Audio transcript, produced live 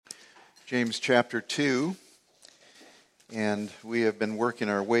James chapter 2, and we have been working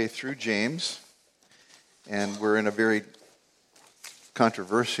our way through James, and we're in a very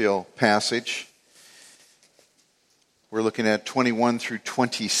controversial passage. We're looking at 21 through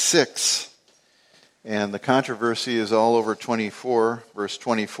 26, and the controversy is all over 24, verse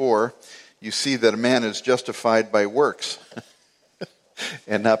 24. You see that a man is justified by works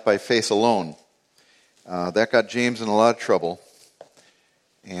and not by faith alone. That got James in a lot of trouble,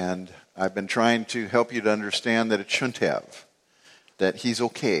 and I've been trying to help you to understand that it shouldn't have, that he's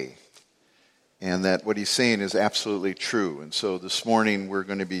okay, and that what he's saying is absolutely true. And so this morning we're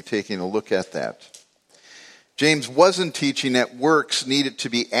going to be taking a look at that. James wasn't teaching that works needed to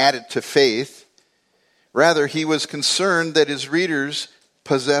be added to faith. Rather, he was concerned that his readers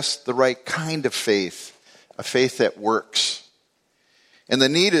possessed the right kind of faith, a faith that works. And the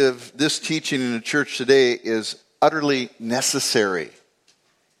need of this teaching in the church today is utterly necessary.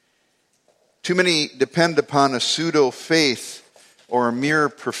 Too many depend upon a pseudo-faith or a mere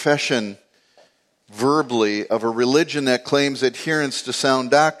profession verbally of a religion that claims adherence to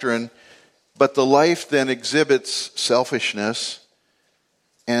sound doctrine, but the life then exhibits selfishness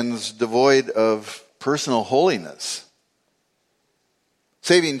and is devoid of personal holiness.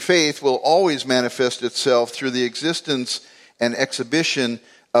 Saving faith will always manifest itself through the existence and exhibition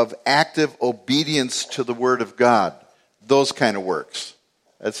of active obedience to the Word of God. Those kind of works.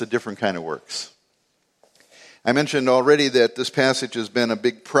 That's a different kind of works. I mentioned already that this passage has been a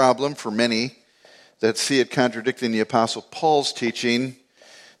big problem for many that see it contradicting the Apostle Paul's teaching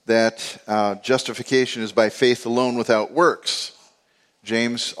that justification is by faith alone without works.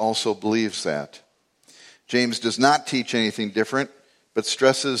 James also believes that. James does not teach anything different, but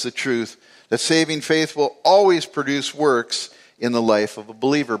stresses the truth that saving faith will always produce works in the life of a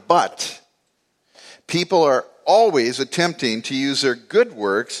believer. But people are always attempting to use their good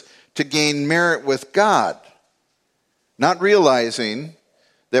works to gain merit with God, not realizing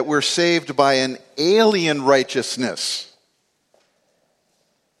that we're saved by an alien righteousness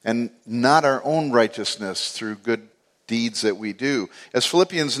and not our own righteousness through good deeds that we do. As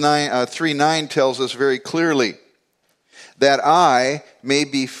Philippians 3:9 tells us very clearly, that I may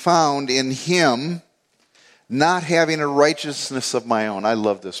be found in him, not having a righteousness of my own. I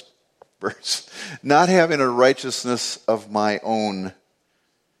love this verse. Not having a righteousness of my own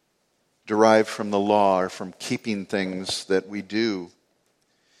derived from the law or from keeping things that we do,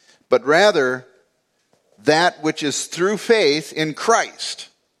 but rather that which is through faith in Christ,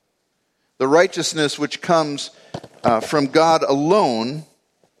 the righteousness which comes from God alone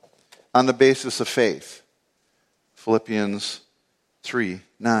on the basis of faith. Philippians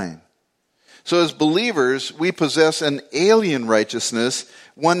 3:9. So as believers, we possess an alien righteousness,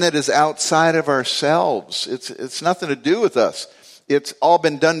 one that is outside of ourselves. It's nothing to do with us. It's all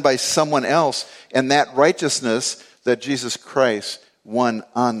been done by someone else, and that righteousness that Jesus Christ won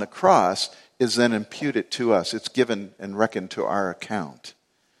on the cross is then imputed to us. It's given and reckoned to our account.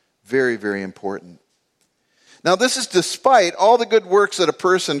 Very, very important. Now, this is despite all the good works that a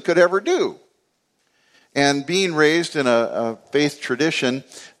person could ever do. And being raised in a faith tradition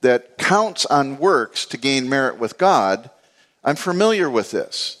that counts on works to gain merit with God, I'm familiar with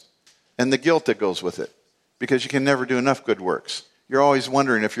this and the guilt that goes with it, because you can never do enough good works. You're always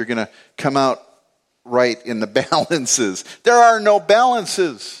wondering if you're going to come out right in the balances. There are no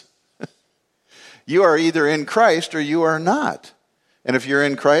balances. You are either in Christ or you are not. And if you're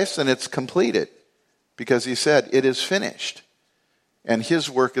in Christ, then it's completed, because he said it is finished. And his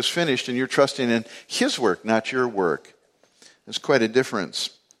work is finished, and you're trusting in his work, not your work. There's quite a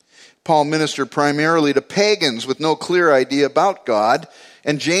difference. Paul ministered primarily to pagans with no clear idea about God,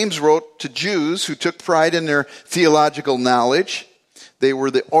 and James wrote to Jews who took pride in their theological knowledge. They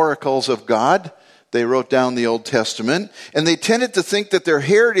were the oracles of God. They wrote down the Old Testament, and they tended to think that their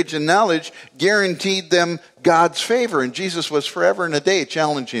heritage and knowledge guaranteed them God's favor, and Jesus was forever and a day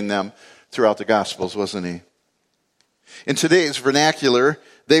challenging them throughout the Gospels, wasn't he? In today's vernacular,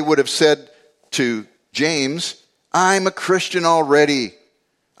 they would have said to James, I'm a Christian already.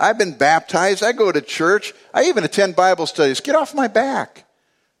 I've been baptized. I go to church. I even attend Bible studies. Get off my back.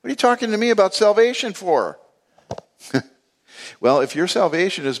 What are you talking to me about salvation for? Well, if your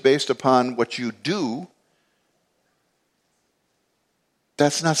salvation is based upon what you do,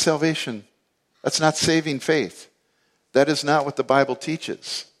 that's not salvation. That's not saving faith. That is not what the Bible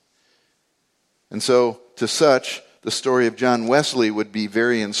teaches. And so, to such, the story of John Wesley would be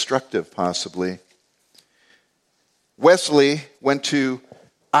very instructive, possibly. Wesley went to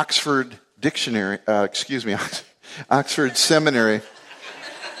Oxford Seminary.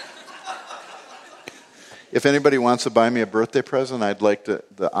 If anybody wants to buy me a birthday present, I'd like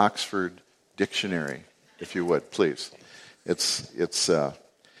the Oxford Dictionary, if you would, please. It's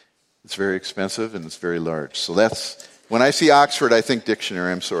very expensive and it's very large. So that's, when I see Oxford, I think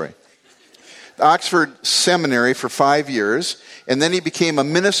dictionary. I'm sorry. Oxford Seminary for 5 years, and then he became a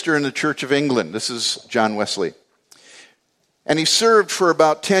minister in the Church of England. This is John Wesley. And he served for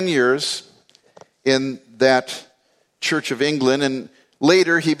about 10 years in that Church of England, and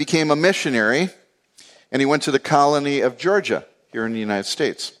later he became a missionary, and he went to the colony of Georgia here in the United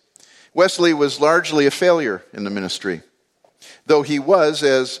States. Wesley was largely a failure in the ministry, though he was,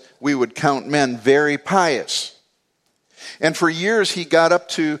 as we would count men, very pious. And for years he got up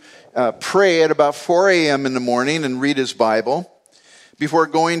to pray at about 4 a.m. in the morning and read his Bible before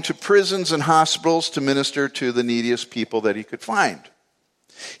going to prisons and hospitals to minister to the neediest people that he could find.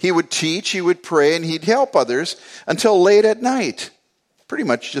 He would teach, he would pray, and he'd help others until late at night. Pretty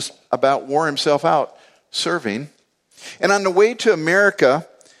much just about wore himself out serving. And on the way to America,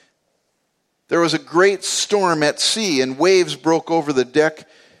 there was a great storm at sea, and waves broke over the deck,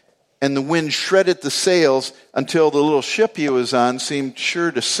 and the wind shredded the sails until the little ship he was on seemed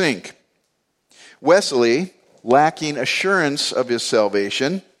sure to sink. Wesley, lacking assurance of his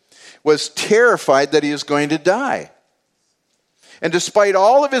salvation, was terrified that he was going to die. And despite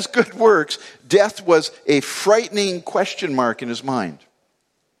all of his good works, death was a frightening question mark in his mind.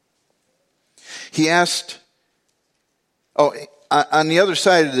 He asked, on the other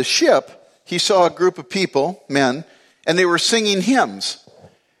side of the ship, he saw a group of people, men, and they were singing hymns.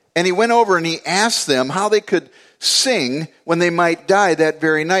 And he went over and he asked them how they could sing when they might die that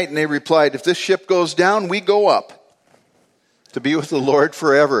very night. And they replied, if this ship goes down, we go up to be with the Lord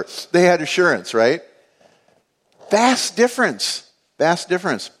forever. They had assurance, right? Vast difference. Vast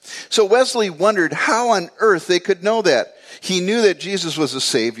difference. So Wesley wondered how on earth they could know that. He knew that Jesus was the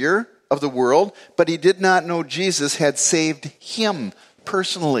Savior of the world, but he did not know Jesus had saved him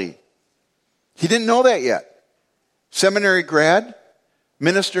personally. He didn't know that yet. Seminary grad,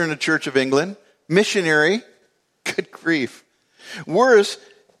 minister in the Church of England, missionary, good grief. Worse,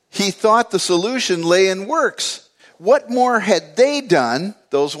 he thought the solution lay in works. What more had they done,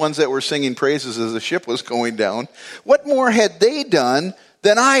 those ones that were singing praises as the ship was going down, what more had they done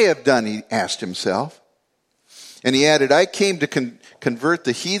than I have done, he asked himself. And he added, I came to convert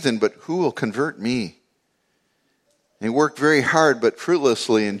the heathen, but who will convert me? And he worked very hard, but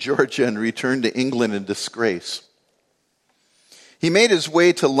fruitlessly in Georgia, and returned to England in disgrace. He made his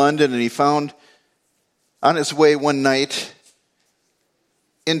way to London, and he found on his way one night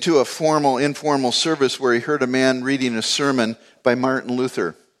into a informal service where he heard a man reading a sermon by Martin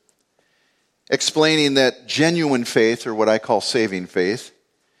Luther, explaining that genuine faith, or what I call saving faith,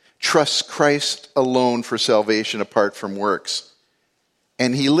 trusts Christ alone for salvation apart from works.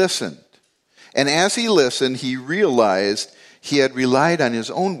 And he listened. And as he listened, he realized he had relied on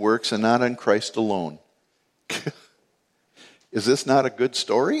his own works and not on Christ alone. Is this not a good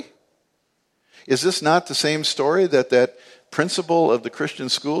story? Is this not the same story that principal of the Christian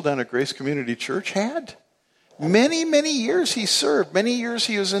school down at Grace Community Church had? Many, many years he served. Many years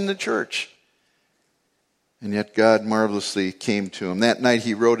he was in the church. And yet God marvelously came to him. That night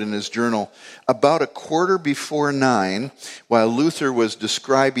he wrote in his journal, about 9:15, while Luther was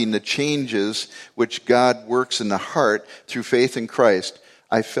describing the changes which God works in the heart through faith in Christ,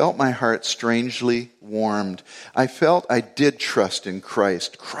 I felt my heart strangely warmed. I felt I did trust in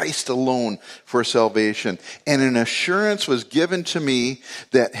Christ, Christ alone for salvation. And an assurance was given to me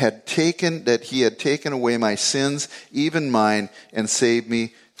that he had taken away my sins, even mine, and saved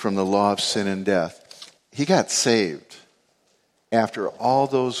me from the law of sin and death. He got saved. After all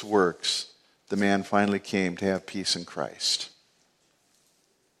those works, the man finally came to have peace in Christ.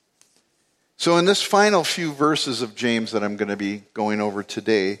 So in this final few verses of James that I'm going to be going over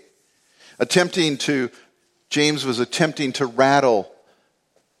today, James was attempting to rattle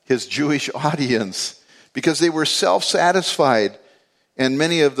his Jewish audience because they were self-satisfied, and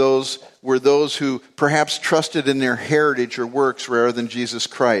many of those were those who perhaps trusted in their heritage or works rather than Jesus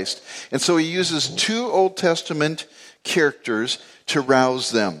Christ. And so he uses two Old Testament characters to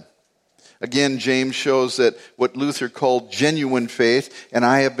rouse them. Again, James shows that what Luther called genuine faith, and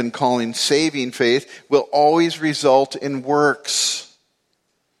I have been calling saving faith, will always result in works.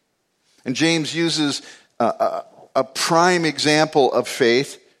 And James uses a prime example of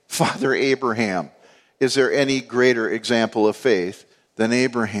faith, Father Abraham. Is there any greater example of faith than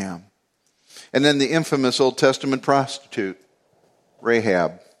Abraham? And then the infamous Old Testament prostitute,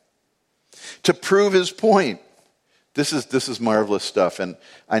 Rahab. To prove his point, this is marvelous stuff. And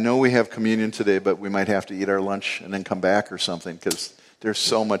I know we have communion today, but we might have to eat our lunch and then come back or something because there's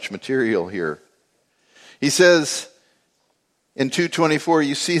so much material here. He says in 2:24,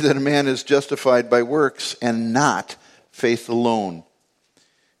 you see that a man is justified by works and not faith alone.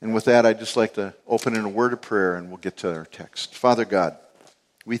 And with that, I'd just like to open in a word of prayer and we'll get to our text. Father God,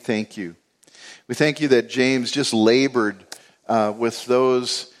 we thank you. We thank you that James just labored with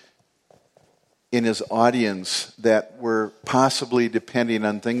those in his audience that were possibly depending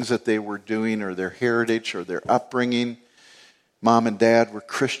on things that they were doing or their heritage or their upbringing. Mom and dad were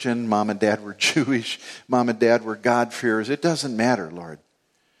Christian. Mom and dad were Jewish. Mom and dad were God-fearers. It doesn't matter, Lord.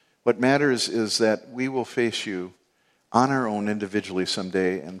 What matters is that we will face you on our own individually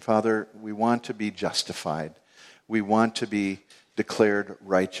someday. And Father, we want to be justified. We want to be declared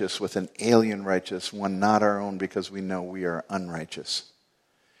righteous with an alien righteous, one not our own, because we know we are unrighteous.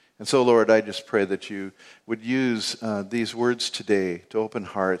 And so, Lord, I just pray that you would use these words today to open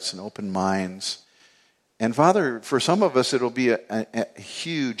hearts and open minds. And Father, for some of us, it'll be a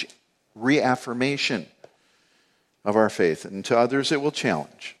huge reaffirmation of our faith. And to others, it will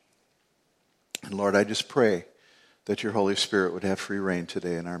challenge. And Lord, I just pray that your Holy Spirit would have free reign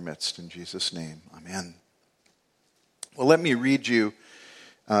today in our midst. In Jesus' name, amen. Well, let me read you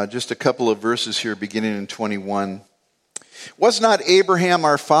just a couple of verses here beginning in 21. Was not Abraham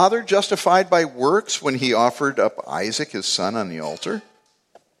our father justified by works when he offered up Isaac his son on the altar?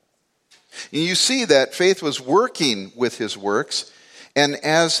 And you see that faith was working with his works, and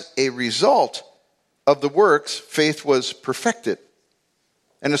as a result of the works, faith was perfected.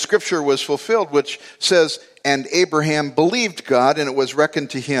 And the scripture was fulfilled, which says, and Abraham believed God, and it was reckoned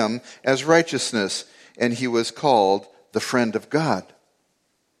to him as righteousness, and he was called the friend of God.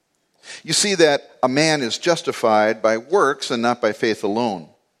 You see that a man is justified by works and not by faith alone.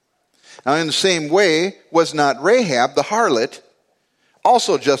 Now, in the same way, was not Rahab, the harlot,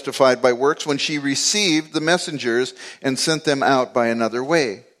 also justified by works when she received the messengers and sent them out by another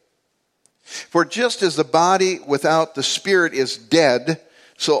way? For just as the body without the spirit is dead,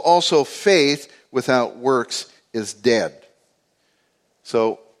 so also faith without works is dead.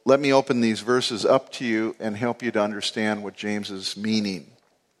 So let me open these verses up to you and help you to understand what James is meaning.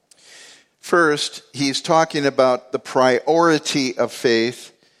 First, he's talking about the priority of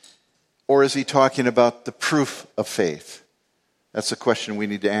faith, or is he talking about the proof of faith? That's the question we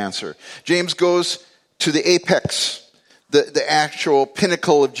need to answer. James goes to the apex, the actual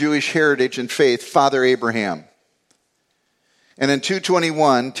pinnacle of Jewish heritage and faith, Father Abraham. And in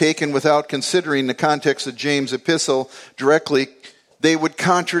 2:21, taken without considering the context of James' epistle directly, they would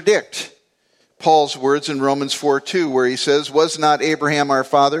contradict Paul's words in Romans 4:2, where he says, was not Abraham our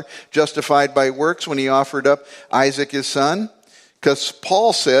father justified by works when he offered up Isaac his son? Because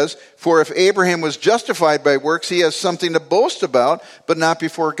Paul says, for if Abraham was justified by works, he has something to boast about, but not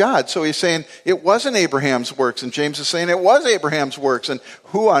before God. So he's saying it wasn't Abraham's works, and James is saying it was Abraham's works. And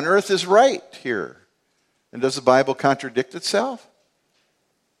who on earth is right here? And does the Bible contradict itself?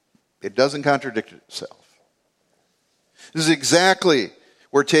 It doesn't contradict itself. This is exactly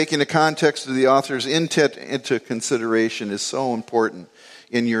where taking the context of the author's intent into consideration is so important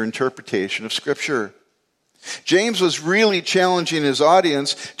in your interpretation of Scripture. James was really challenging his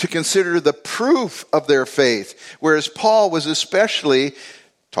audience to consider the proof of their faith, whereas Paul was especially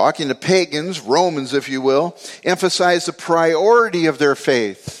talking to pagans, Romans if you will, emphasized the priority of their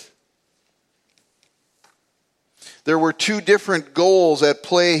faith. There were two different goals at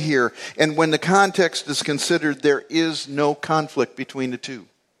play here, and when the context is considered, there is no conflict between the two.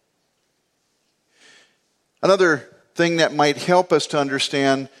 Another thing that might help us to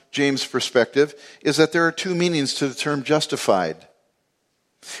understand James' perspective is that there are two meanings to the term justified.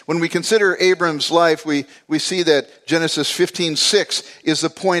 When we consider Abram's life, we see that Genesis 15:6 is the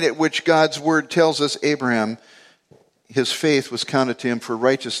point at which God's word tells us Abraham, his faith was counted to him for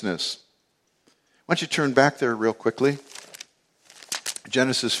righteousness. Why don't you turn back there real quickly?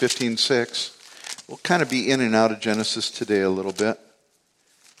 Genesis 15:6. We'll kind of be in and out of Genesis today a little bit.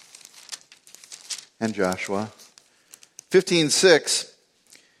 And Joshua. 15:6.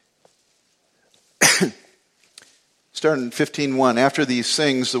 Starting in 15:1. After these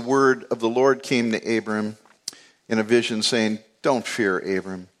things, the word of the Lord came to Abram in a vision, saying, don't fear,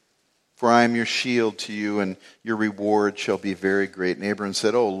 Abram, for I am your shield to you, and your reward shall be very great. And Abram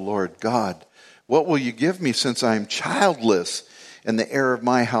said, O Lord God, what will you give me, since I am childless, and the heir of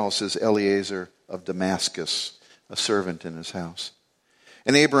my house is Eliezer of Damascus, a servant in his house?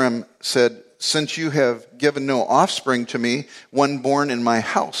 And Abram said, since you have given no offspring to me, one born in my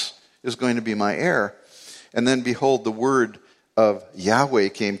house is going to be my heir. And then behold, the word of Yahweh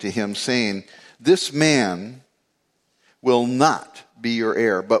came to him, saying, this man will not be your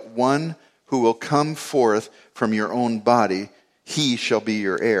heir, but one who will come forth from your own body, he shall be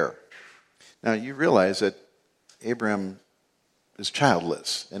your heir. Now, you realize that Abraham is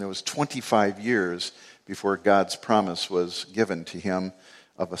childless, and it was 25 years before God's promise was given to him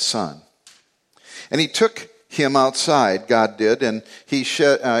of a son. And he took him outside, God did, and he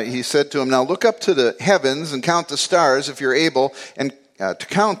said to him, now look up to the heavens and count the stars if you're able and to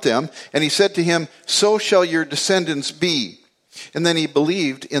count them. And he said to him, so shall your descendants be. And then he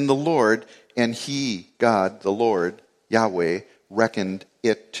believed in the Lord, and he, God, the Lord, Yahweh, reckoned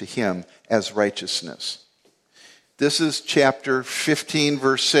it to him as righteousness. This is chapter 15,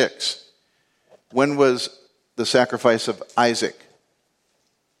 verse 6. When was the sacrifice of Isaac?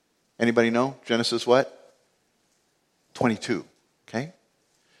 Anybody know? Genesis what? 22. Okay?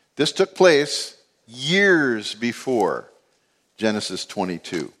 This took place years before Genesis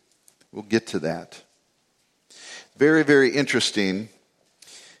 22. We'll get to that. Very, very interesting.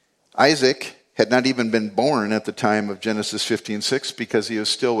 Isaac had not even been born at the time of Genesis 15:6 because he was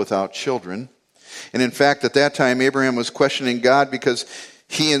still without children. And in fact, at that time, Abraham was questioning God because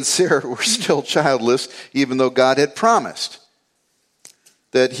he and Sarah were still childless, even though God had promised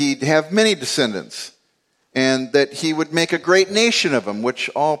that he'd have many descendants and that he would make a great nation of them, which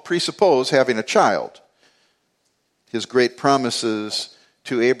all presuppose having a child. His great promises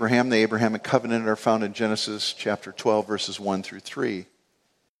to Abraham, the Abrahamic covenant, are found in Genesis chapter 12, verses 1 through 3.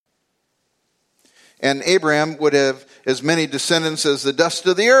 And Abraham would have as many descendants as the dust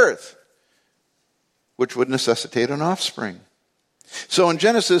of the earth, which would necessitate an offspring. So in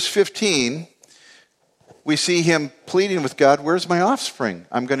Genesis 15, we see him pleading with God, where's my offspring?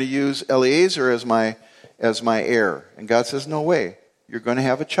 I'm going to use Eliezer as my heir. And God says, no way. You're going to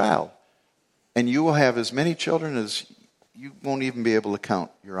have a child. And you will have as many children as you won't even be able to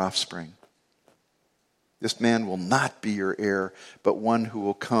count your offspring. This man will not be your heir, but one who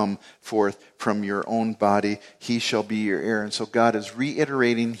will come forth from your own body. He shall be your heir. And so God is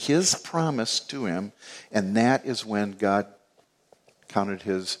reiterating his promise to him, and that is when God counted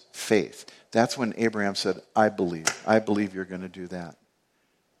his faith. That's when Abraham said, I believe you're going to do that.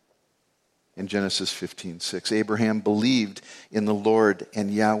 In Genesis 15:6, Abraham believed in the Lord,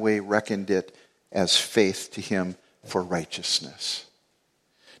 and Yahweh reckoned it as faith to him for righteousness.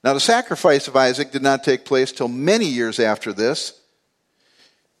 Now, the sacrifice of Isaac did not take place till many years after this.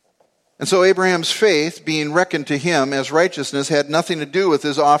 And so Abraham's faith, being reckoned to him as righteousness, had nothing to do with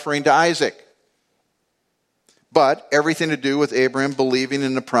his offering to Isaac, but everything to do with Abraham believing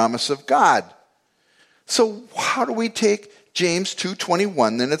in the promise of God. So how do we take James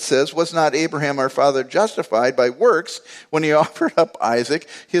 2:21? Then it says, was not Abraham our father justified by works when he offered up Isaac,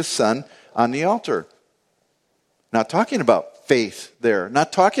 his son, on the altar? Not talking about faith there.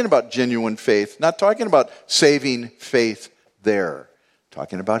 Not talking about genuine faith. Not talking about saving faith there.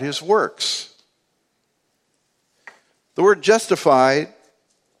 Talking about his works. The word justified,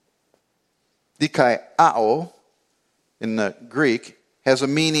 dikaiao, in the Greek, has a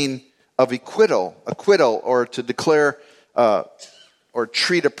meaning of acquittal, or to declare or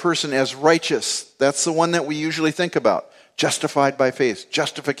treat a person as righteous. That's the one that we usually think about. Justified by faith,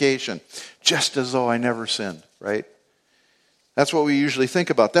 justification, just as though I never sinned, right? That's what we usually think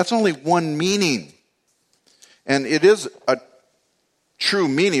about. That's only one meaning. And it is a true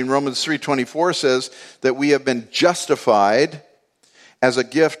meaning. Romans 3:24 says that we have been justified as a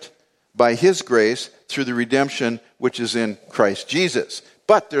gift by his grace through the redemption which is in Christ Jesus.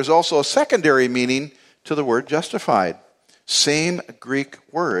 But there's also a secondary meaning to the word justified. Same Greek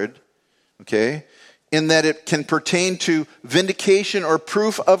word, okay, in that it can pertain to vindication or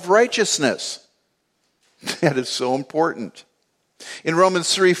proof of righteousness. That is so important. In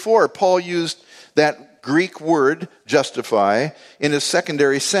Romans 3:4, Paul used that Greek word, justify, in a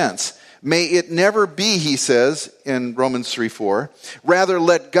secondary sense. May it never be, he says in Romans 3:4, rather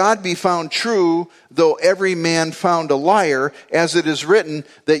let God be found true, though every man found a liar, as it is written,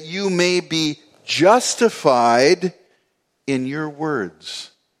 that you may be justified in your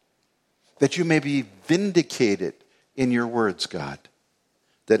words. That you may be vindicated in your words, God.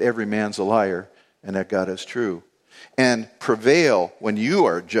 That every man's a liar and that God is true. And prevail when you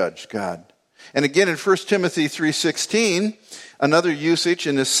are judged, God. And again in 1 Timothy 3:16, another usage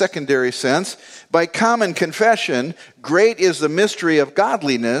in a secondary sense, by common confession, great is the mystery of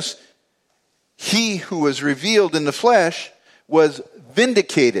godliness. He who was revealed in the flesh was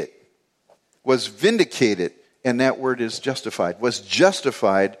vindicated. Was vindicated, and that word is justified. Was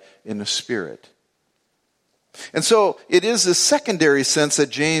justified in the Spirit. And so it is the secondary sense that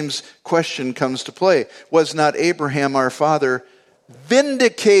James' question comes to play. Was not Abraham our father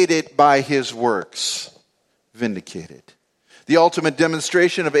vindicated by his works? Vindicated. The ultimate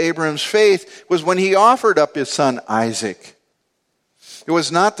demonstration of Abraham's faith was when he offered up his son Isaac. It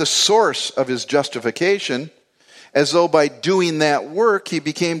was not the source of his justification, as though by doing that work he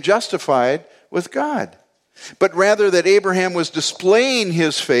became justified with God. But rather that Abraham was displaying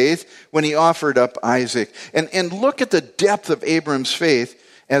his faith when he offered up Isaac. And look at the depth of Abraham's faith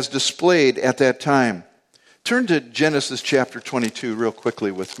as displayed at that time. Turn to Genesis chapter 22 real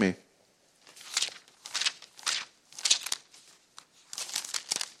quickly with me.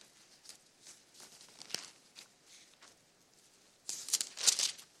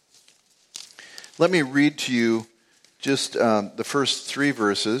 Let me read to you just the first 3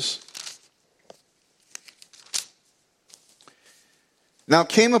 verses. Now it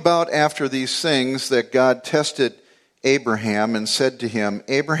came about after these things that God tested Abraham and said to him,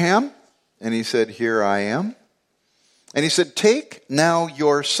 Abraham? And he said, Here I am. And he said, Take now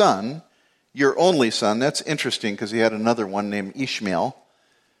your son, your only son. That's interesting because he had another one named Ishmael,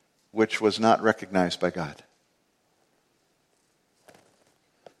 which was not recognized by God.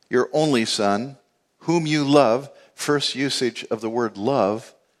 Your only son, whom you love, first usage of the word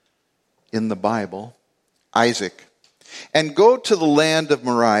love in the Bible, Isaac. And go to the land of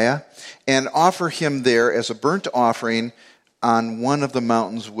Moriah and offer him there as a burnt offering on one of the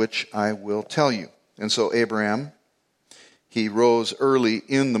mountains which I will tell you. And so Abraham, he rose early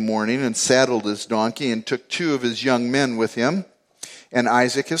in the morning and saddled his donkey and took 2 of his young men with him and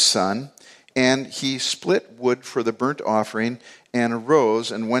Isaac his son. And he split wood for the burnt offering and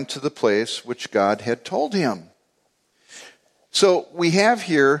arose and went to the place which God had told him. So we have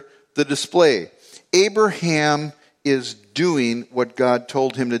here the display. Abraham is doing what God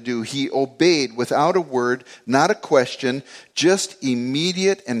told him to do. He obeyed without a word, not a question, just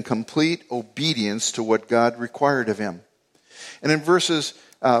immediate and complete obedience to what God required of him. And in verses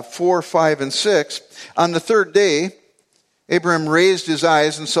 4, 5, and 6, on the 3rd day, Abraham raised his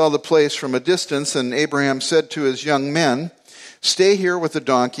eyes and saw the place from a distance, and Abraham said to his young men, Stay here with the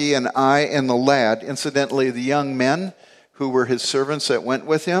donkey, and I and the lad, incidentally, the young men who were his servants that went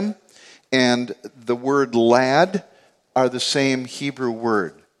with him, and the word lad are the same Hebrew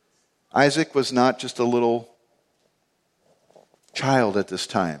word. Isaac was not just a little child at this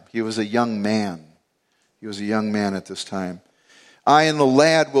time. He was a young man. He was a young man at this time. I and the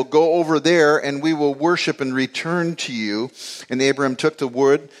lad will go over there, and we will worship and return to you. And Abraham took the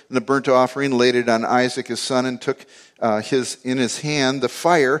wood and the burnt offering, laid it on Isaac his son, and took in his hand the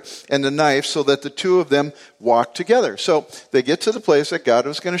fire and the knife, so that the 2 of them walked together. So they get to the place that God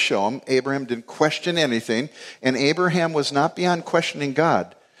was going to show them. Abraham didn't question anything, and Abraham was not beyond questioning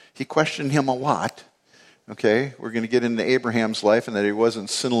God. He questioned him a lot. Okay, we're going to get into Abraham's life and that he wasn't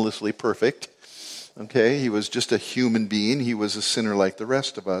sinlessly perfect. Okay, he was just a human being. He was a sinner like the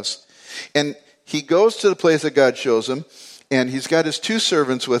rest of us. And he goes to the place that God shows him, and he's got his 2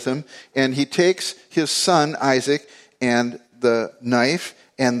 servants with him, and he takes his son Isaac and the knife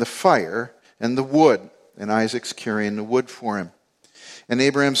and the fire and the wood. And Isaac's carrying the wood for him. And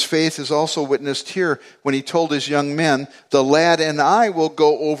Abraham's faith is also witnessed here when he told his young men, The lad and I will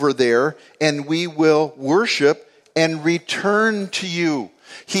go over there, and we will worship and return to you.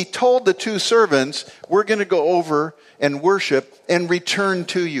 He told the 2 servants, we're going to go over and worship and return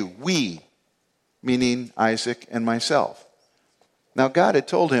to you. We, meaning Isaac and myself. Now God had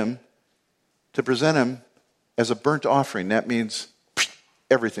told him to present him as a burnt offering. That means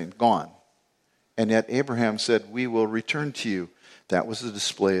everything, gone. And yet Abraham said, we will return to you. That was the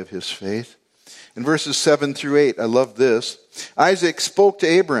display of his faith. In verses 7 through 8, I love this. Isaac spoke to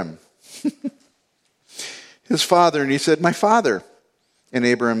Abraham, his father, and he said, My father. And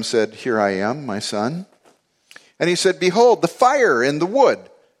Abraham said, Here I am, my son. And he said, Behold, the fire and the wood,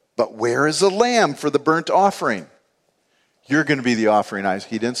 but where is the lamb for the burnt offering? You're going to be the offering, Isaac.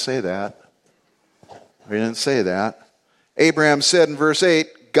 He didn't say that. He didn't say that. Abraham said in verse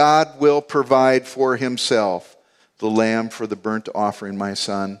 8, God will provide for himself the lamb for the burnt offering, my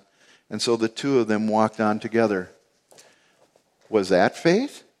son. And so the 2 of them walked on together. Was that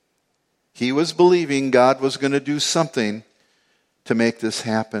faith? He was believing God was going to do something to make this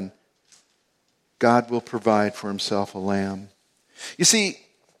happen. God will provide for himself a lamb. You see,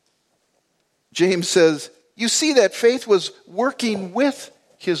 James says, you see that faith was working with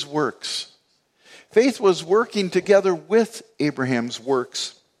his works. Faith was working together with Abraham's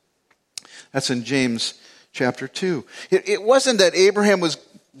works. That's in James chapter 2. It wasn't that Abraham was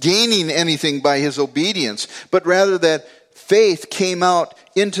gaining anything by his obedience, but rather that faith came out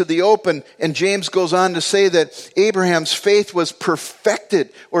into the open. And James goes on to say that Abraham's faith was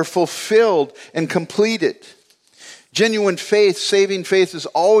perfected or fulfilled and completed. Genuine faith, saving faith, is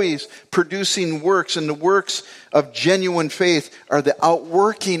always producing works, and the works of genuine faith are the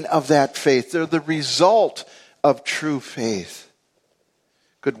outworking of that faith. They're the result of true faith.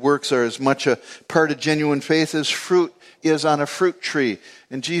 Good works are as much a part of genuine faith as fruit is on a fruit tree.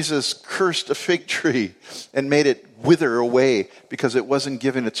 And Jesus cursed a fig tree and made it wither away because it wasn't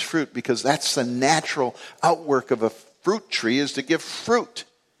giving its fruit, because that's the natural outwork of a fruit tree, is to give fruit.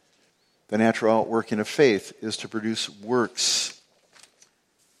 The natural outworking of faith is to produce works.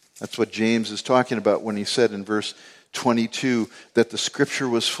 That's what James is talking about when he said in verse 22 that the scripture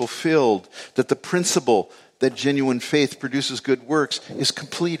was fulfilled, that the principle that genuine faith produces good works is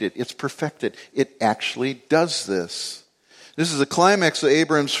completed, it's perfected. It actually does this. This is the climax of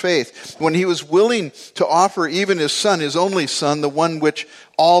Abraham's faith. When he was willing to offer even his son, his only son, the one which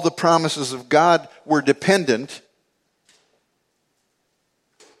all the promises of God were dependent,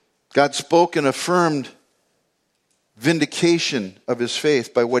 God spoke and affirmed vindication of his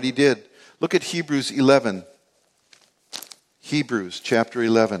faith by what he did. Look at Hebrews 11. Hebrews chapter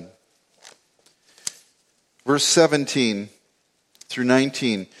 11. Verse 17 through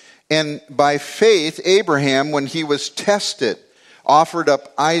 19. And by faith, Abraham, when he was tested, offered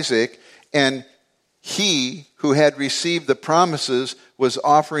up Isaac, and he who had received the promises was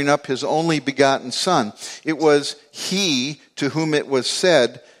offering up his only begotten son. It was he to whom it was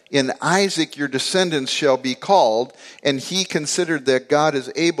said, in Isaac your descendants shall be called, and he considered that God is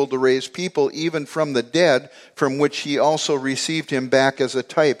able to raise people even from the dead, from which he also received him back as a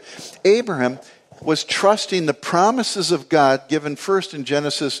type. Abraham was trusting the promises of God given first in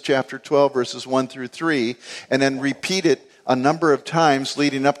Genesis chapter 12, verses 1 through 3, and then repeated a number of times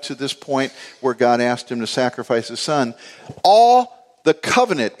leading up to this point where God asked him to sacrifice his son. All the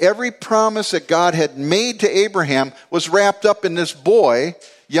covenant, every promise that God had made to Abraham was wrapped up in this boy,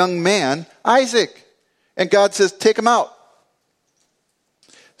 young man, Isaac. And God says, take him out.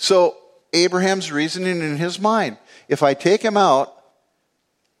 So Abraham's reasoning in his mind, if I take him out,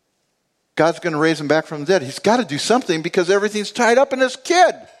 God's going to raise him back from the dead. He's got to do something because everything's tied up in this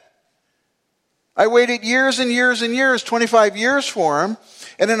kid. I waited years and years and years, 25 years for him.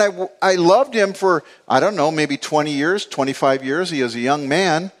 And then I loved him for, I don't know, maybe 20 years, 25 years. He is a young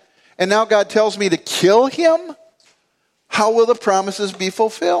man. And now God tells me to kill him? How will the promises be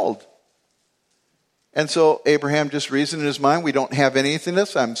fulfilled? And so Abraham just reasoned in his mind. We don't have anything in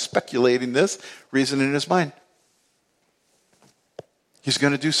this. I'm speculating this. Reason in his mind. He's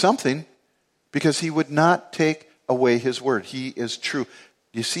going to do something because he would not take away his word. He is true.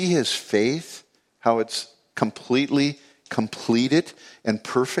 You see his faith, how it's completely completed and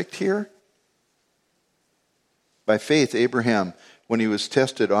perfect here? By faith, Abraham, when he was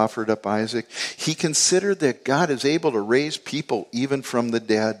tested, offered up Isaac. He considered that God is able to raise people even from the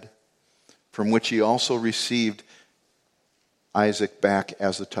dead, from which he also received Isaac back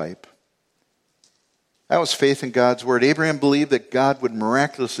as a type. That was faith in God's word. Abraham believed that God would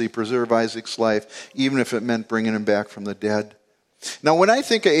miraculously preserve Isaac's life, even if it meant bringing him back from the dead. Now, when I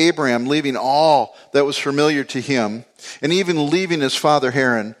think of Abraham leaving all that was familiar to him, and even leaving his father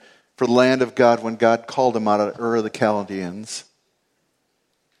Haran for the land of God when God called him out of Ur of the Chaldeans,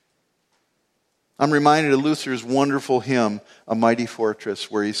 I'm reminded of Luther's wonderful hymn, A Mighty Fortress,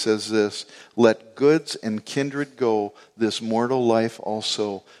 where he says this, let goods and kindred go, this mortal life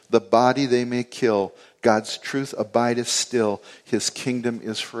also. The body they may kill, God's truth abideth still. His kingdom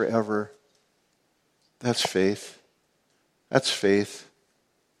is forever. That's faith. That's faith.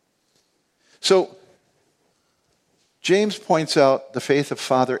 So, James points out the faith of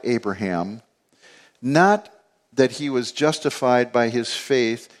Father Abraham, not that he was justified by his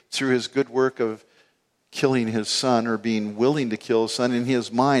faith through his good work of killing his son or being willing to kill his son. In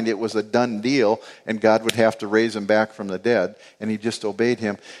his mind, it was a done deal, and God would have to raise him back from the dead, and he just obeyed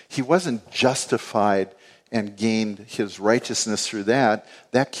him. He wasn't justified and gained his righteousness through that.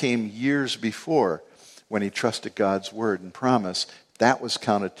 That came years before when he trusted God's word and promise. That was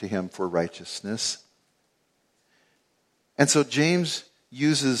counted to him for righteousness. And so James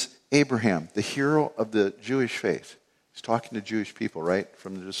uses Abraham, the hero of the Jewish faith. He's talking to Jewish people, right,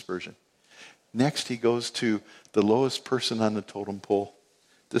 from the dispersion. Next, he goes to the lowest person on the totem pole.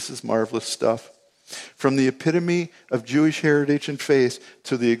 This is marvelous stuff. From the epitome of Jewish heritage and faith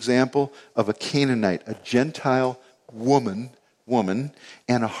to the example of a Canaanite, a Gentile woman,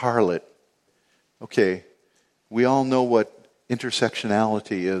 and a harlot. Okay, we all know what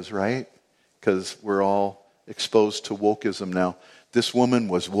intersectionality is, right? Because we're all exposed to wokeism now. This woman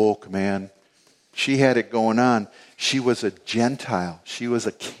was woke, man. She had it going on. She was a Gentile. She was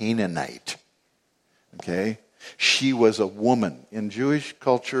a Canaanite. Okay? She was a woman. In Jewish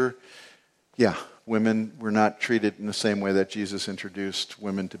culture, women were not treated in the same way that Jesus introduced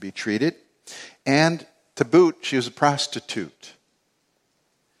women to be treated. And to boot, she was a prostitute.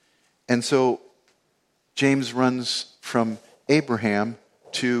 And so James runs from Abraham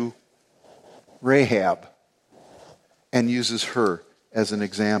to Rahab and uses her as an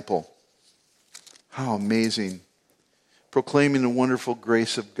example. How amazing. Proclaiming the wonderful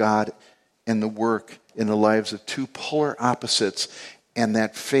grace of God and the work in the lives of two polar opposites, and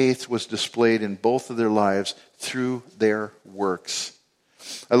that faith was displayed in both of their lives through their works.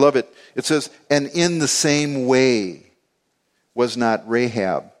 I love it. It says, and in the same way was not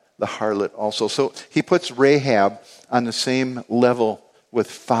Rahab the harlot also. So he puts Rahab on the same level with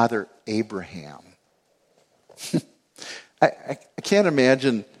Father Abraham. I can't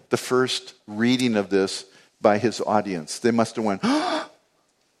imagine the first reading of this by his audience. They must have went,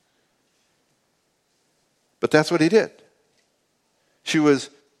 but that's what he did. She was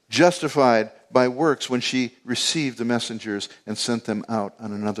justified by works when she received the messengers and sent them out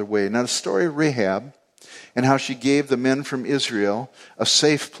on another way. Now the story of Rahab and how she gave the men from Israel a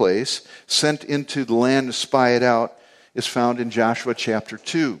safe place, sent into the land to spy it out, is found in Joshua chapter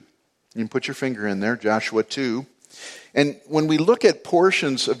 2. You can put your finger in there, Joshua 2. And when we look at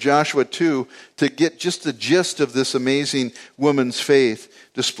portions of Joshua 2 to get just the gist of this amazing woman's faith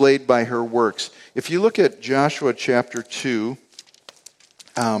displayed by her works. If you look at Joshua chapter 2,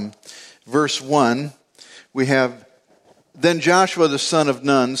 verse 1, we have, then Joshua the son of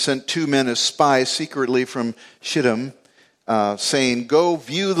Nun sent 2 men as spies secretly from Shittim, saying, go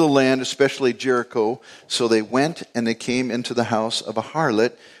view the land, especially Jericho. So they went and they came into the house of a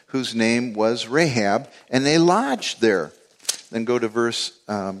harlot whose name was Rahab, and they lodged there. Then go to verse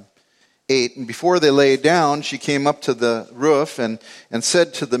 8. And before they lay down, she came up to the roof and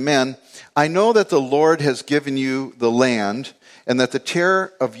said to the men, I know that the Lord has given you the land, and that the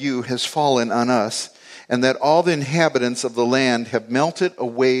terror of you has fallen on us, and that all the inhabitants of the land have melted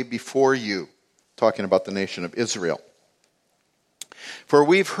away before you. Talking about the nation of Israel. For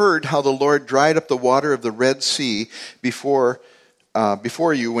we've heard how the Lord dried up the water of the Red Sea before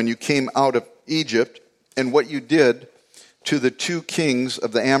you when you came out of Egypt, and what you did to the 2 kings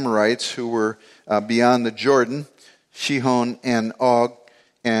of the Amorites who were beyond the Jordan, Sihon and Og,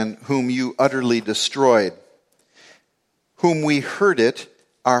 and whom you utterly destroyed. Whom we heard it,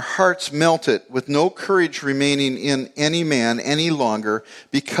 our hearts melted, with no courage remaining in any man any longer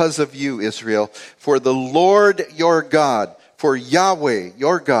because of you, Israel. For the Lord your God, for Yahweh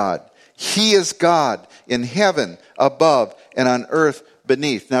your God, He is God in heaven above and on earth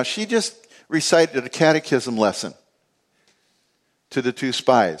beneath. Now, she just recited a catechism lesson to the 2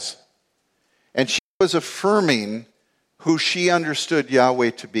 spies. And she was affirming who she understood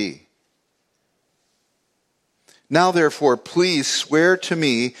Yahweh to be. Now, therefore, please swear to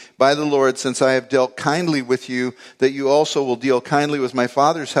me by the Lord, since I have dealt kindly with you, that you also will deal kindly with my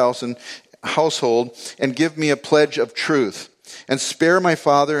father's house and household, and give me a pledge of truth. And spare my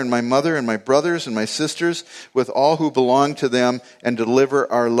father and my mother and my brothers and my sisters with all who belong to them, and deliver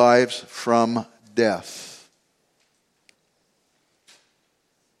our lives from death.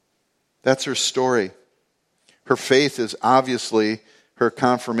 That's her story. Her faith is obviously her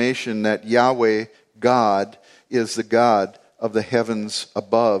confirmation that Yahweh, God, is the God of the heavens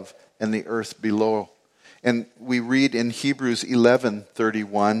above and the earth below. And we read in Hebrews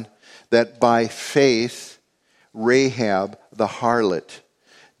 11:31 that by faith Rahab the harlot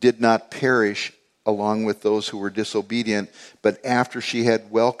did not perish along with those who were disobedient, but after she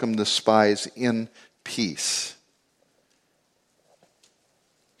had welcomed the spies in peace.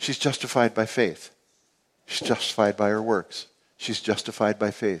 She's justified by faith. She's justified by her works. She's justified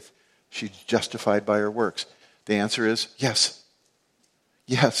by faith. She's justified by her works. The answer is yes.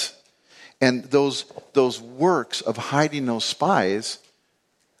 Yes. And those works of hiding those spies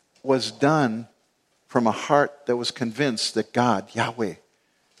was done from a heart that was convinced that God, Yahweh,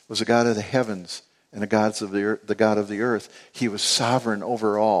 was the God of the heavens and the God of the earth. He was sovereign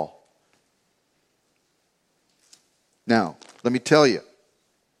over all. Now, let me tell you,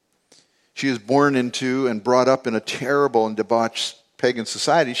 she was born into and brought up in a terrible and debauched pagan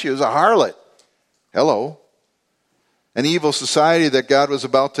society. She was a harlot. Hello. An evil society that God was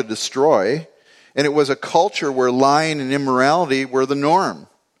about to destroy. And it was a culture where lying and immorality were the norm,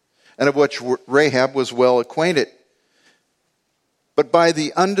 and of which Rahab was well acquainted. But by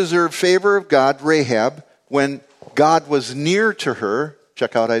the undeserved favor of God, Rahab, when God was near to her,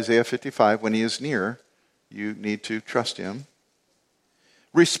 check out Isaiah 55, when He is near, you need to trust Him,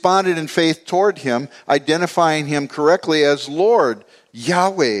 responded in faith toward Him, identifying Him correctly as Lord,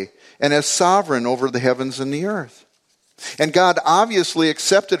 Yahweh, and as sovereign over the heavens and the earth. And God obviously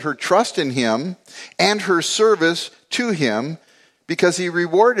accepted her trust in Him and her service to Him because He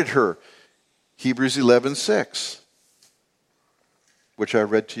rewarded her. Hebrews 11:6, which I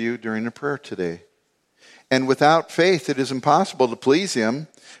read to you during the prayer today. And without faith it is impossible to please him,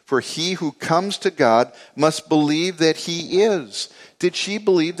 for he who comes to God must believe that he is. Did she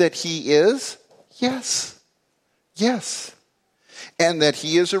believe that he is? Yes. Yes. And that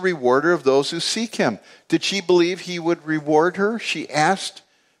he is a rewarder of those who seek him. Did she believe he would reward her? She asked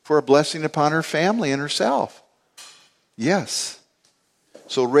for a blessing upon her family and herself. Yes.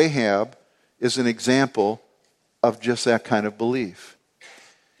 So Rahab is an example of just that kind of belief.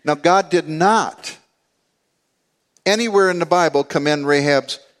 Now, God did not anywhere in the Bible commend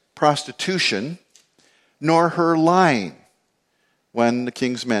Rahab's prostitution, nor her lying when the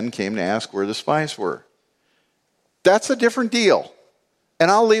king's men came to ask where the spies were. That's a different deal.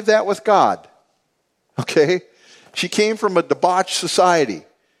 And I'll leave that with God. Okay? She came from a debauched society.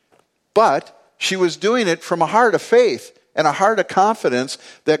 But she was doing it from a heart of faith and a heart of confidence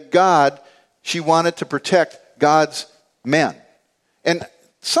that God, she wanted to protect God's men. And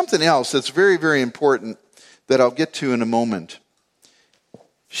something else that's very, very important that I'll get to in a moment.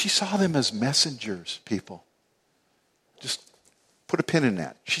 She saw them as messengers, people. Just put a pin in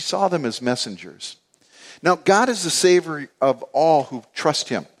that. She saw them as messengers. Now, God is the Savior of all who trust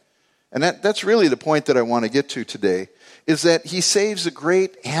him. And that's really the point that I want to get to today, is that he saves the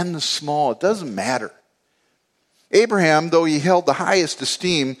great and the small. It doesn't matter. Abraham, though he held the highest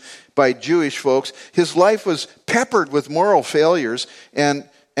esteem by Jewish folks, his life was peppered with moral failures and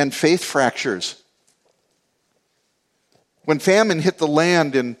faith fractures. When famine hit the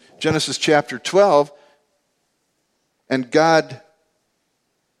land in Genesis chapter 12, and the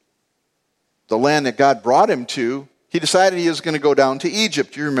land that God brought him to, he decided he was going to go down to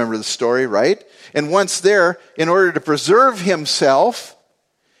Egypt. You remember the story, right? And once there, in order to preserve himself,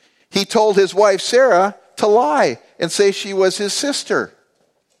 he told his wife Sarah to lie and say she was his sister.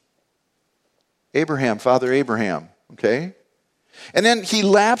 Abraham, Father Abraham, okay? And then he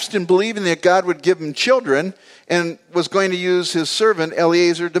lapsed in believing that God would give him children and was going to use his servant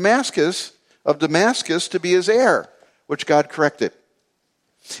Eliezer of Damascus to be his heir, which God corrected.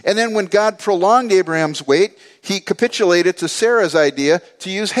 And then when God prolonged Abraham's wait, he capitulated to Sarah's idea to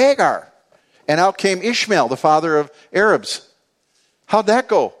use Hagar. And out came Ishmael, the father of Arabs. How'd that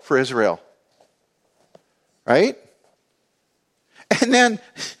go for Israel? Right? And then,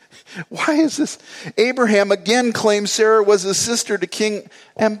 why is this? Abraham again claims Sarah was a sister to King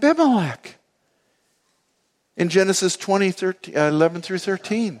Abimelech in Genesis 11 through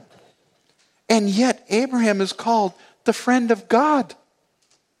 13. And yet Abraham is called the friend of God.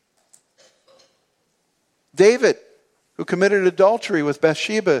 David, who committed adultery with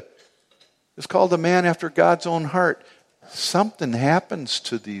Bathsheba, is called a man after God's own heart. Something happens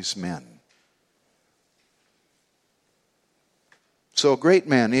to these men. So a great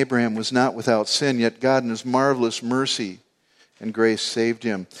man, Abraham, was not without sin, yet God in his marvelous mercy and grace saved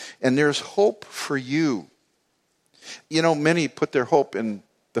him. And there's hope for you. You know, many put their hope in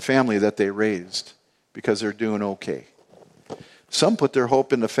the family that they raised because they're doing okay. Some put their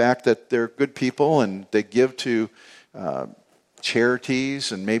hope in the fact that they're good people and they give to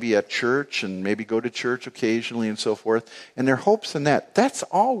charities and maybe at church and maybe go to church occasionally and so forth. And their hope's in that. That's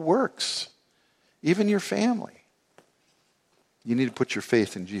all works. Even your family. You need to put your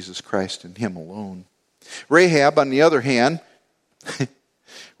faith in Jesus Christ and him alone. Rahab, on the other hand,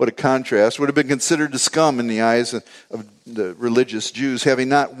 what a contrast, would have been considered the scum in the eyes of the religious Jews, having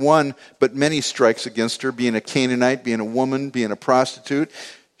not one but many strikes against her, being a Canaanite, being a woman, being a prostitute.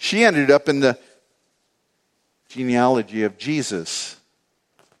 She ended up in the genealogy of Jesus.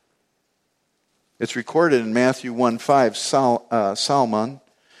 It's recorded in Matthew 1:5, Salmon,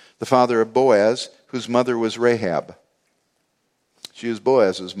 the father of Boaz, whose mother was Rahab. She was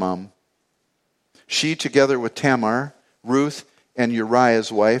Boaz's mom. She, together with Tamar, Ruth, and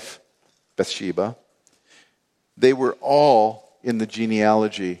Uriah's wife, Bathsheba, they were all in the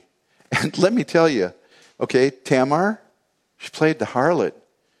genealogy. And let me tell you, okay, Tamar, she played the harlot.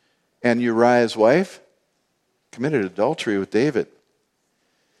 And Uriah's wife committed adultery with David.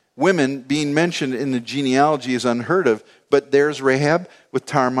 Women being mentioned in the genealogy is unheard of, but there's Rahab with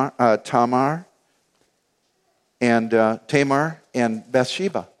Tamar and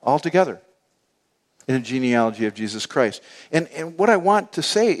Bathsheba all together in the genealogy of Jesus Christ. And what I want to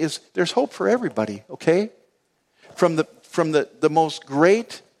say is there's hope for everybody, okay? From the most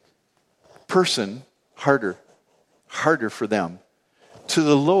great person, harder for them, to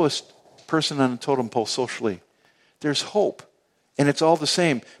the lowest person on the totem pole socially. There's hope. And it's all the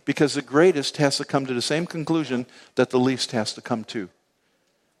same because the greatest has to come to the same conclusion that the least has to come to.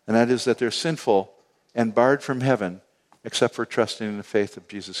 And that is that they're sinful and barred from heaven except for trusting in the faith of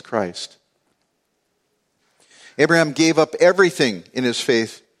Jesus Christ. Abraham gave up everything in his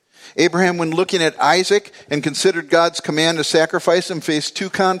faith Abraham, when looking at Isaac and considered God's command to sacrifice him, faced two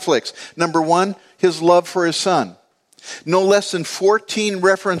conflicts. Number one, his love for his son. No less than 14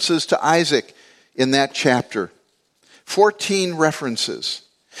 references to Isaac in that chapter. 14 references.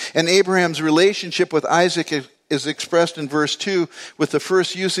 And Abraham's relationship with Isaac is expressed in verse 2 with the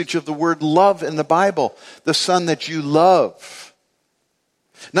first usage of the word love in the Bible. The son that you love.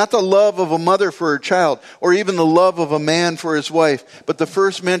 Not the love of a mother for her child, or even the love of a man for his wife, but the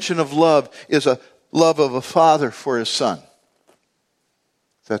first mention of love is a love of a father for his son.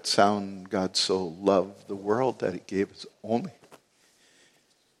 Does that sound? God so loved the world that he gave his only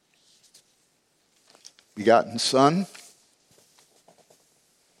begotten son.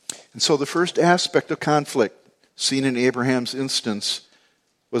 And so the first aspect of conflict seen in Abraham's instance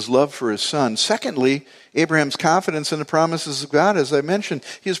was love for his son. Secondly, Abraham's confidence in the promises of God. As I mentioned,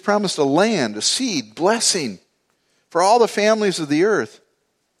 he was promised a land, a seed, blessing for all the families of the earth.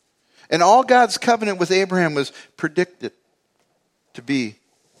 And all God's covenant with Abraham was predicted to be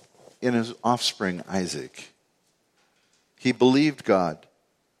in his offspring, Isaac. He believed God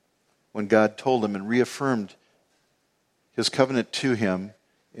when God told him and reaffirmed his covenant to him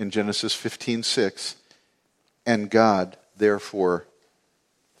in Genesis 15:6. And God, therefore,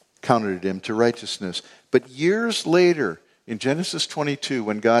 counted him to righteousness. But years later, in Genesis 22,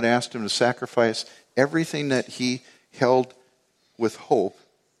 when God asked him to sacrifice everything that he held with hope,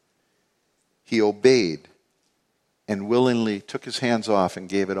 he obeyed and willingly took his hands off and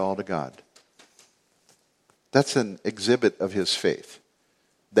gave it all to God. That's an exhibit of his faith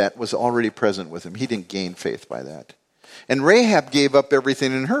that was already present with him. He didn't gain faith by that. And Rahab gave up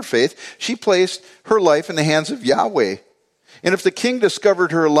everything in her faith. She placed her life in the hands of Yahweh. And if the king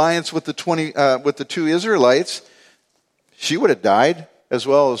discovered her alliance with the two Israelites, she would have died, as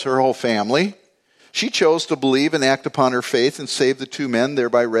well as her whole family. She chose to believe and act upon her faith and save the two men,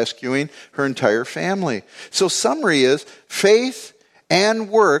 thereby rescuing her entire family. So summary is, faith and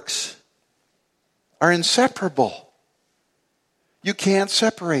works are inseparable. You can't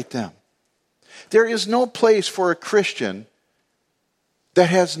separate them. There is no place for a Christian that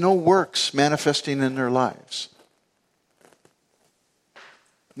has no works manifesting in their lives.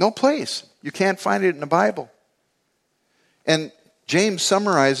 No place. You can't find it in the Bible. And James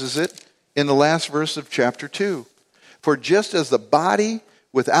summarizes it in the last verse of chapter 2. For just as the body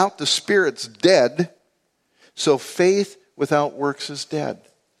without the spirit's dead, so faith without works is dead.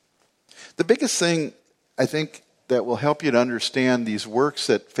 The biggest thing, I think, that will help you to understand these works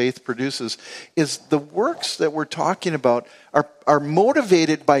that faith produces is the works that we're talking about are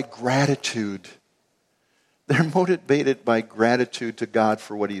motivated by gratitude. They're motivated by gratitude to God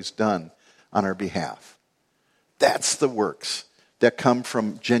for what he's done on our behalf. That's the works that come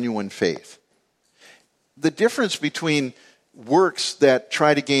from genuine faith. The difference between works that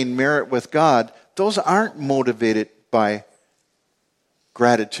try to gain merit with God, those aren't motivated by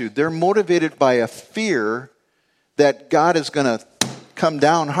gratitude. They're motivated by a fear that God is going to come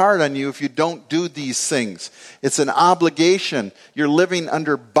down hard on you if you don't do these things. It's an obligation. You're living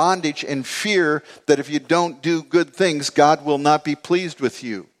under bondage and fear that if you don't do good things, God will not be pleased with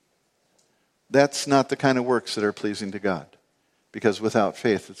you. That's not the kind of works that are pleasing to God. Because without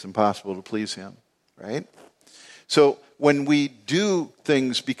faith, it's impossible to please him, right? So when we do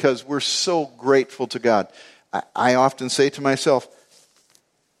things because we're so grateful to God, I often say to myself,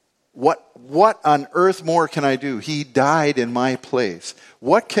 what on earth more can I do? He died in my place.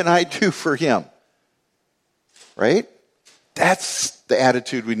 What can I do for him? Right? That's the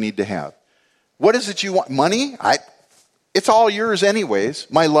attitude we need to have. What is it you want? Money? It's all yours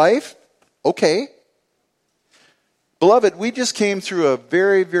anyways. My life? Okay. Beloved, we just came through a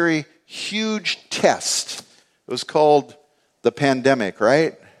very, very huge test. It was called the pandemic,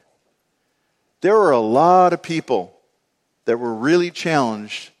 right? There were a lot of people that were really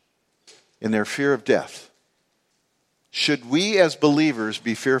challenged in their fear of death. Should we as believers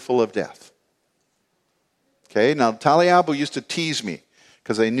be fearful of death? Okay, now Taliabo used to tease me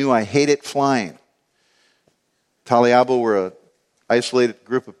because they knew I hated flying. Taliabo were an isolated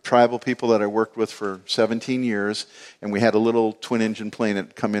group of tribal people that I worked with for 17 years, and we had a little twin-engine plane that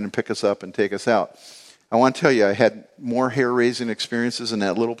would come in and pick us up and take us out. I want to tell you, I had more hair-raising experiences in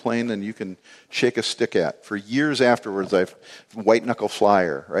that little plane than you can shake a stick at. For years afterwards, I've white-knuckle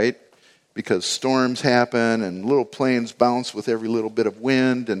flyer, right? Because storms happen and little planes bounce with every little bit of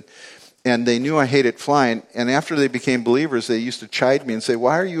wind. And they knew I hated flying. And after they became believers, they used to chide me and say,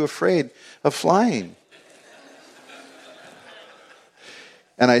 "Why are you afraid of flying?"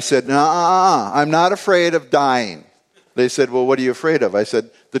 And I said, I'm not afraid of dying. They said, "Well, what are you afraid of?" I said,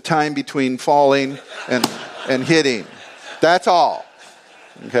 "The time between falling and hitting. That's all."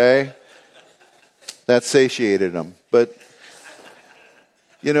 Okay? That satiated him. But,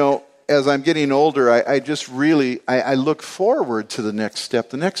 as I'm getting older, I just really, I look forward to the next step.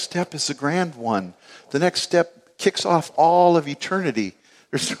 The next step is the grand one. The next step kicks off all of eternity.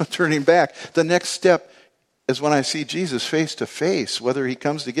 There's no turning back. The next step is when I see Jesus face to face, whether he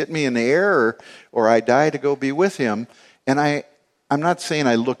comes to get me in the air or I die to go be with him. And I'm not saying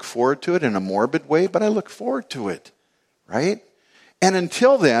I look forward to it in a morbid way, but I look forward to it, right? And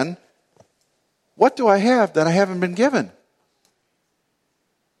until then, what do I have that I haven't been given?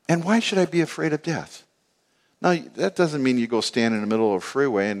 And why should I be afraid of death? Now, that doesn't mean you go stand in the middle of a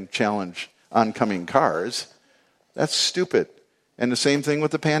freeway and challenge oncoming cars. That's stupid. And the same thing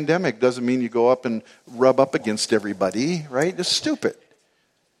with the pandemic. Doesn't mean you go up and rub up against everybody, right? It's stupid.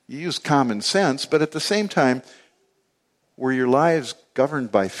 You use common sense, but at the same time, were your lives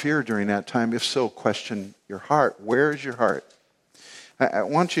governed by fear during that time? If so, question your heart. Where is your heart? I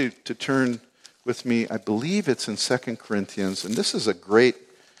want you to turn with me, I believe it's in 2 Corinthians, and this is a great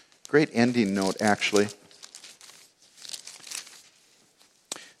ending note, actually.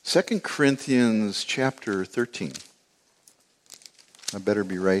 2 Corinthians chapter 13. I better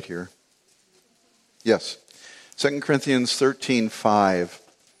be right here. Yes. 2 Corinthians 13:5.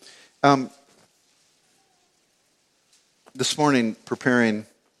 This morning, preparing,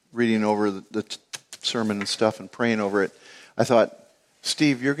 reading over the sermon and stuff and praying over it, I thought,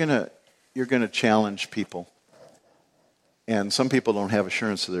 Steve, you're gonna challenge people. And some people don't have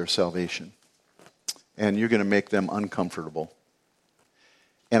assurance of their salvation. And you're going to make them uncomfortable.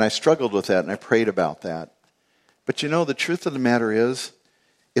 And I struggled with that, and I prayed about that. But the truth of the matter is,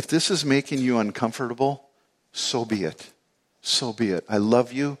 if this is making you uncomfortable, so be it. So be it. I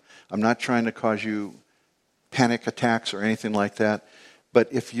love you. I'm not trying to cause you panic attacks or anything like that. But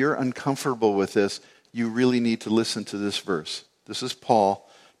if you're uncomfortable with this, you really need to listen to this verse. This is Paul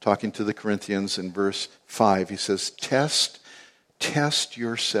talking to the Corinthians in verse 5. He says, Test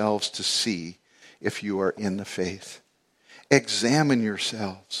yourselves to see if you are in the faith. Examine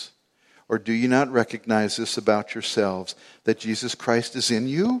yourselves. Or do you not recognize this about yourselves, that Jesus Christ is in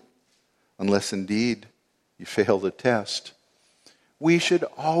you? Unless indeed you fail the test. We should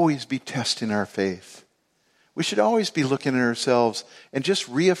always be testing our faith. We should always be looking at ourselves and just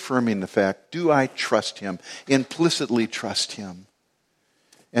reaffirming the fact, do I trust him? Implicitly trust him.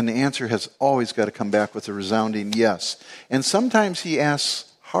 And the answer has always got to come back with a resounding yes. And sometimes he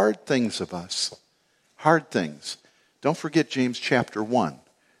asks hard things of us. Hard things. Don't forget James chapter 1,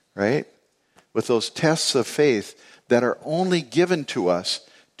 right? With those tests of faith that are only given to us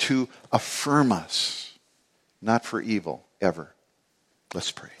to affirm us, not for evil, ever.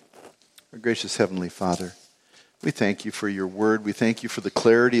 Let's pray. Our gracious Heavenly Father, we thank you for your word. We thank you for the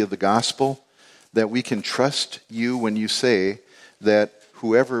clarity of the gospel, that we can trust you when you say that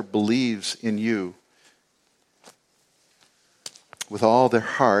whoever believes in you with all their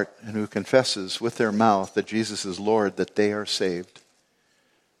heart and who confesses with their mouth that Jesus is Lord, that they are saved.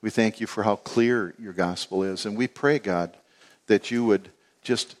 We thank you for how clear your gospel is. And we pray, God, that you would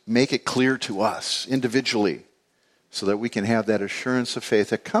just make it clear to us individually so that we can have that assurance of faith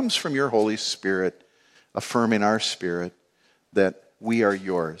that comes from your Holy Spirit, affirming our spirit that we are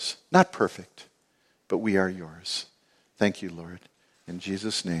yours. Not perfect, but we are yours. Thank you, Lord. In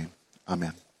Jesus' name, amen.